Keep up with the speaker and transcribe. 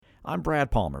I'm Brad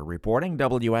Palmer reporting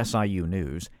WSIU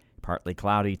News. Partly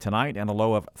cloudy tonight and a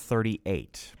low of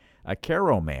 38. A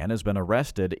Cairo man has been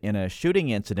arrested in a shooting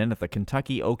incident at the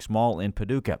Kentucky Oaks Mall in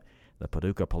Paducah. The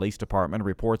Paducah Police Department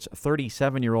reports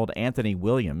 37-year-old Anthony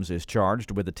Williams is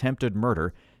charged with attempted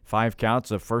murder, 5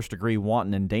 counts of first-degree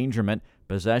wanton endangerment,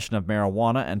 possession of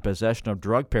marijuana, and possession of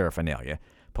drug paraphernalia.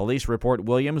 Police report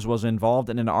Williams was involved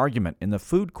in an argument in the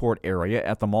food court area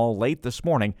at the mall late this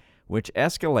morning, which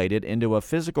escalated into a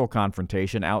physical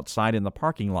confrontation outside in the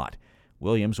parking lot.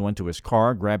 Williams went to his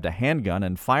car, grabbed a handgun,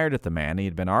 and fired at the man he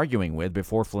had been arguing with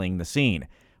before fleeing the scene.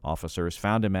 Officers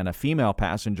found him and a female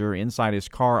passenger inside his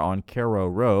car on Cairo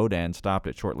Road and stopped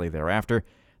it shortly thereafter.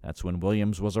 That's when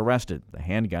Williams was arrested. The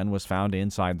handgun was found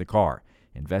inside the car.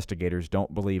 Investigators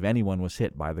don't believe anyone was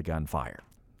hit by the gunfire.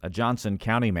 A Johnson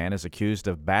County man is accused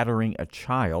of battering a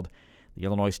child. The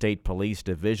Illinois State Police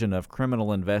Division of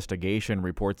Criminal Investigation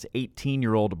reports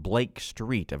 18-year-old Blake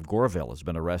Street of Goreville has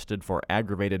been arrested for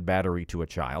aggravated battery to a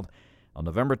child. On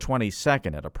November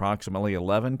 22nd at approximately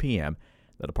 11 p.m.,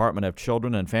 the Department of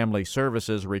Children and Family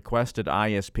Services requested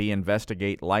ISP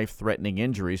investigate life-threatening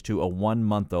injuries to a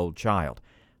 1-month-old child.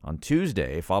 On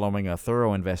Tuesday, following a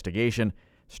thorough investigation,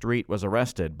 Street was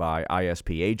arrested by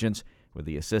ISP agents with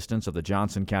the assistance of the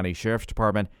Johnson County Sheriff's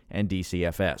Department and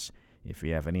DCFS. If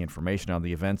you have any information on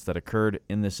the events that occurred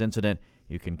in this incident,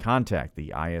 you can contact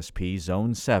the ISP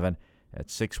Zone 7 at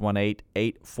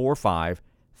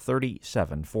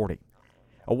 618-845-3740.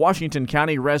 A Washington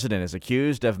County resident is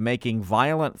accused of making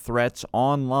violent threats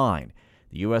online.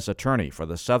 The U.S. Attorney for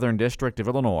the Southern District of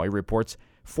Illinois reports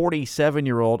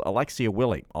 47-year-old Alexia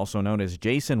Willie, also known as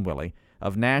Jason Willie,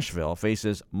 of Nashville,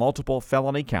 faces multiple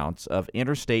felony counts of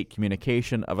interstate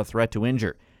communication of a threat to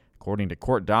injure. According to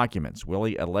court documents,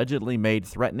 Willie allegedly made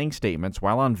threatening statements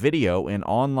while on video in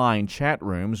online chat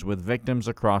rooms with victims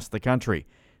across the country.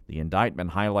 The indictment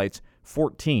highlights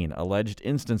 14 alleged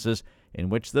instances in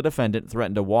which the defendant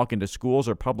threatened to walk into schools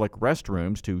or public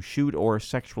restrooms to shoot or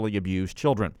sexually abuse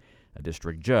children. A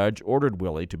district judge ordered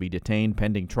Willie to be detained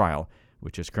pending trial,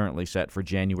 which is currently set for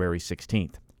January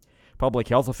 16th. Public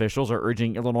health officials are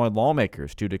urging Illinois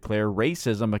lawmakers to declare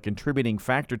racism a contributing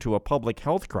factor to a public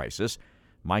health crisis.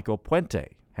 Michael Puente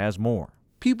has more.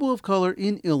 People of color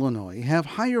in Illinois have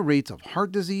higher rates of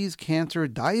heart disease, cancer,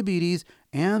 diabetes,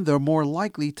 and they're more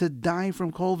likely to die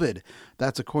from COVID.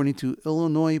 That's according to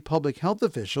Illinois public health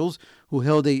officials who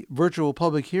held a virtual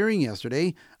public hearing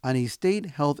yesterday on a state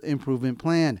health improvement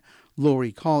plan.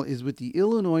 Lori Call is with the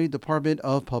Illinois Department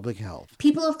of Public Health.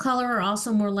 People of color are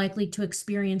also more likely to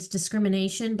experience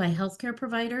discrimination by healthcare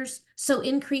providers, so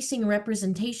increasing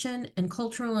representation and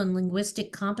cultural and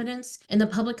linguistic competence in the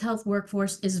public health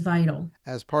workforce is vital.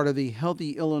 As part of the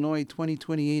Healthy Illinois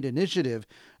 2028 initiative,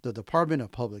 the Department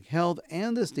of Public Health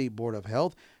and the State Board of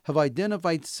Health have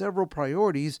identified several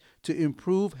priorities to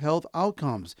improve health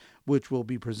outcomes, which will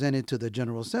be presented to the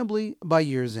General Assembly by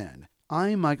year's end.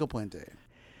 I'm Michael Puente.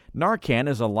 Narcan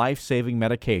is a life-saving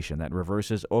medication that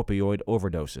reverses opioid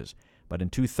overdoses. But in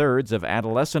 2/3 of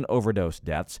adolescent overdose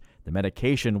deaths, the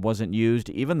medication wasn't used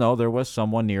even though there was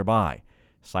someone nearby.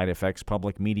 Side Effects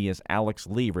Public Media's Alex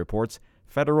Lee reports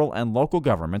federal and local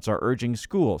governments are urging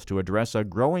schools to address a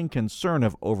growing concern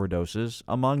of overdoses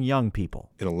among young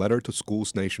people. In a letter to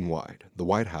schools nationwide, the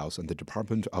White House and the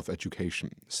Department of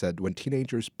Education said when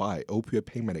teenagers buy opioid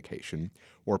pain medication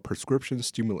or prescription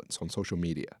stimulants on social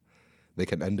media, they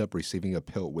can end up receiving a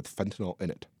pill with fentanyl in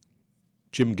it.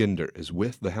 Jim Ginder is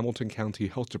with the Hamilton County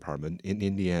Health Department in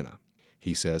Indiana.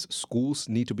 He says schools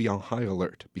need to be on high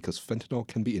alert because fentanyl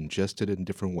can be ingested in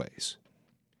different ways.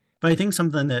 But I think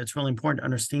something that's really important to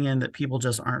understand that people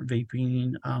just aren't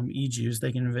vaping e-juice.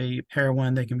 They can vape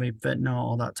heroin, they can vape fentanyl,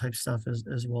 all that type of stuff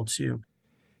as well too.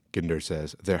 Ginder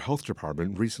says their health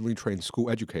department recently trained school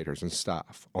educators and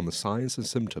staff on the signs and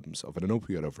symptoms of an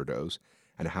opioid overdose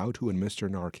and how to administer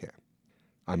Narcan.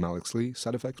 I'm Alex Lee,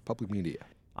 Side Effects Public Media.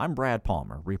 I'm Brad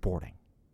Palmer reporting.